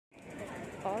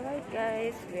Alright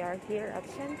guys, we are here at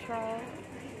Central,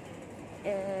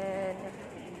 and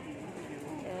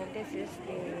this is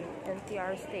the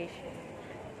NTR station.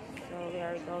 So we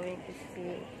are going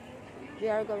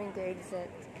to exit.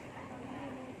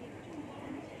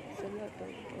 It's a lot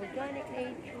of organic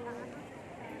nature,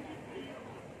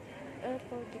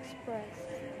 Airport Express,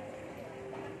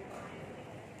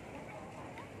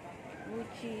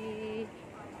 Muji,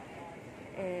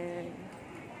 and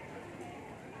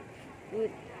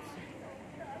good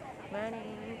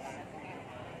Mannings.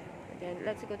 And then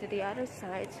let's go to the other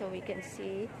side so we can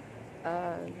see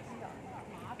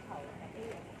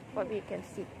what we can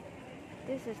see.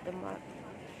 This is the map.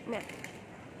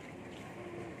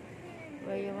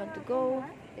 Where you want to go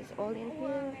is all in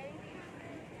here.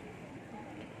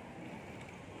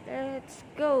 Let's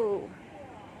go.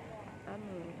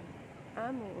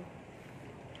 Amu.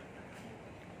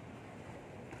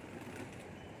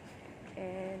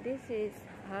 And this is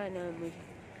Hanami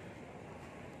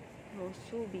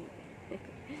Mosubi.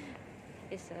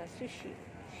 It's a sushi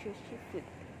food.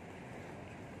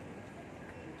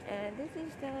 And this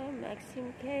is the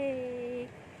Maxim cake.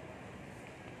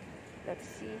 Let's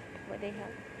see what they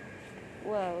have.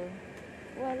 Wow,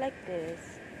 I like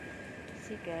this.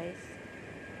 See guys,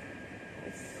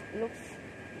 it looks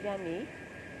yummy,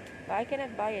 but I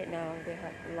cannot buy it now. They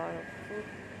have a lot of food.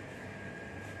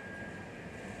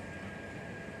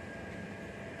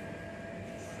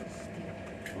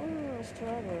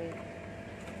 Strawberry.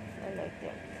 I like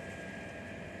that.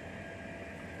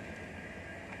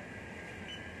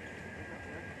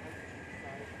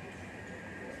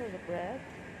 So the bread.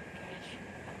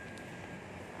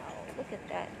 Wow, look at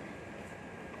that.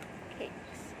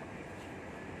 Cakes.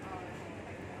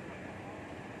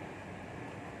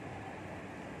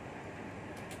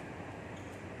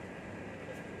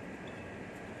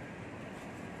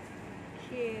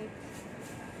 Cute.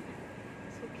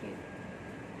 So cute.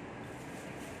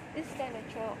 This kind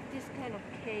of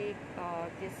cake,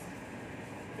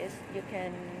 you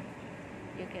can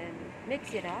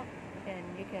mix it up,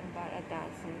 and you can buy a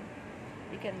dozen.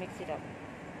 You can mix it up.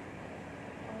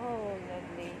 Oh,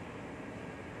 lovely!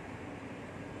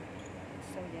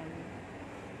 So yummy.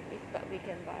 But we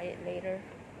can buy it later.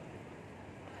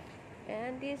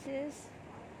 And this is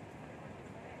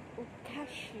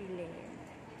Ukashi Land.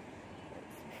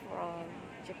 It's from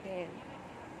Japan.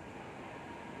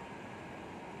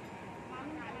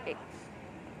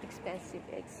 Expensive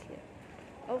eggs here.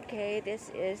 Okay, this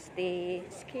is the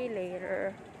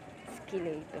escalator.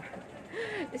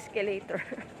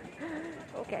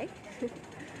 Okay.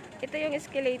 Ito yung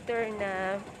escalator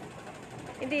na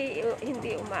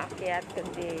hindi umaakyat,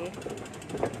 kundi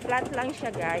flat lang siya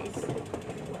guys.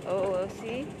 Oh,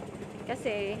 see?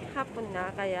 Kasi hapon na,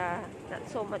 kaya not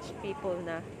so much people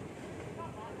na.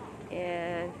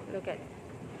 And look at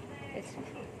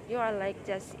you are like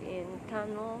just in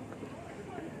tunnel,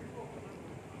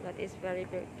 but it's very,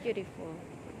 very beautiful.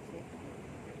 You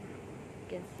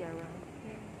can see around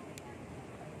here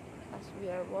as we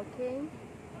are walking,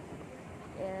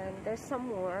 and there's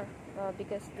some more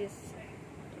because this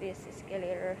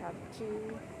escalator have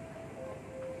two.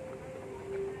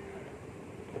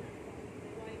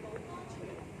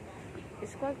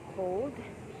 It's quite cold,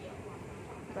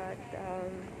 but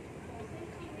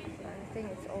I think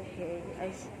it's okay.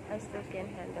 I still can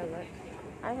handle it.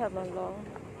 I have a long,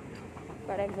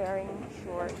 but I'm wearing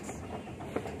shorts.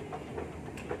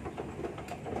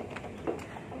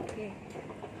 Okay.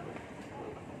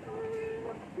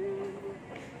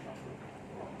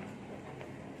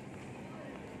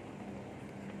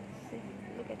 See,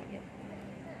 look at it.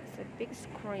 It's a big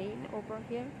screen over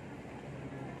here.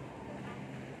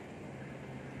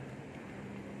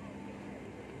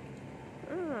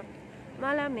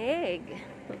 Malamig.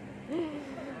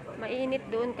 Mainit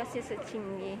doon kasi sa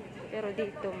Chingi, pero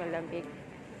dito malamig.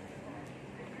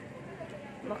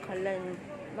 Makalan.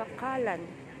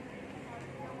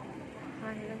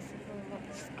 Highlands of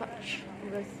Scotch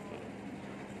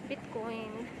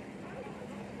Bitcoin.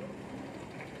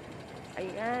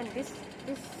 Ayan, this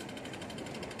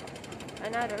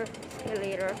another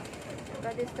escalator,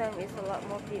 but this time is a lot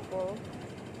more people.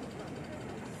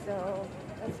 So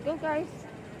let's go guys.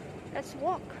 Let's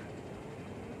walk.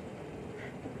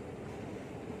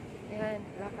 Yan,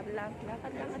 lakad lang.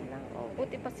 Oh,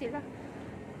 buti pa sila.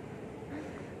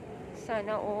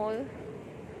 Sana all.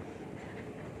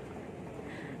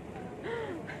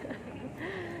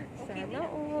 Sana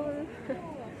all.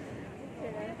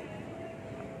 Yeah.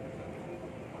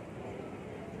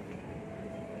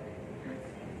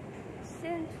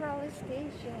 Central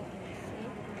Station. See?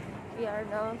 We are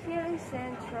now here in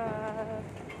Central.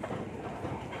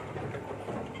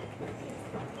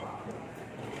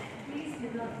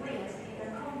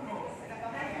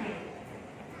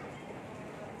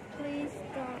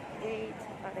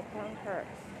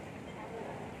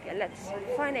 let's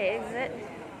find an exit.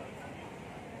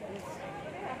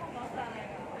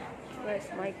 Where's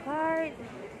my card?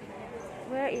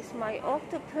 Where is my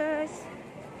octopus?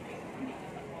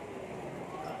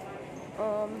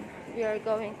 We are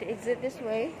going to exit this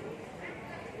way.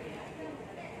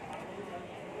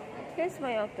 Here's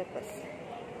my octopus.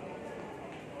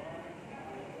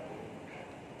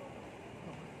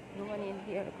 No one in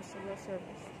here, customer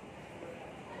service.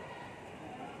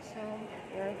 So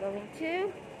we are going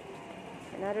to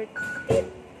another ticket.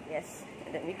 Yes,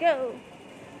 and then we go.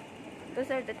 Those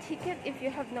are the ticket. If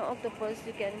you have no octopus,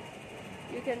 you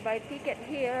can buy ticket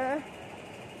here.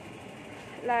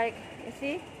 Like you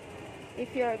see,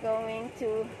 if you are going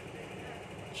to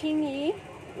Chingy,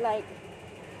 like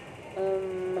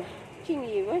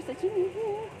Chingy, where's the Chingy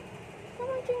here? Come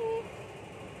on, Chingy.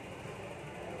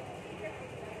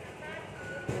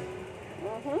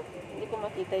 Hindi ko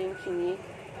makita yung Chingy.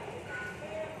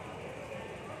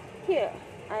 Here,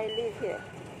 I live here.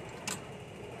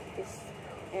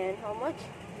 And how much?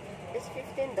 It's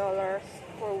 $15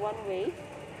 for one way.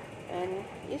 And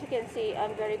as you can see,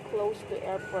 I'm very close to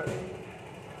airport.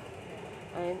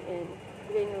 I'm in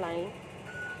green line.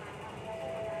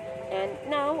 And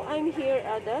now I'm here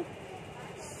at the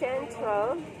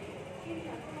central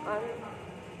on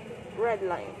red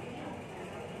line.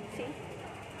 See?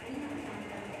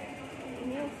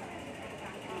 News.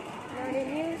 Now the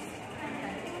news.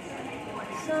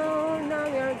 So now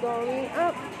we are going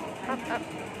up. Up.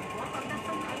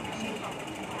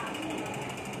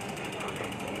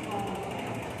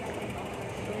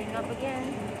 Going up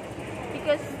again.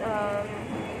 Because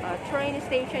train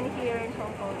station here in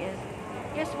Hong Kong is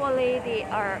usually they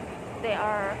are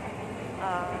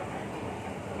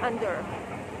underwater,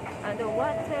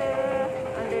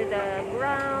 under the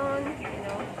ground, you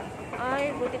know.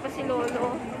 Ay, buti pa si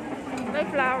Lolo. May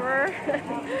flower.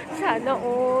 Sana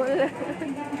all.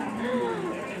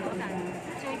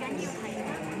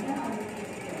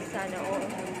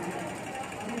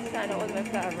 Sana all my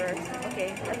flowers.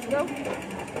 Okay, let's go.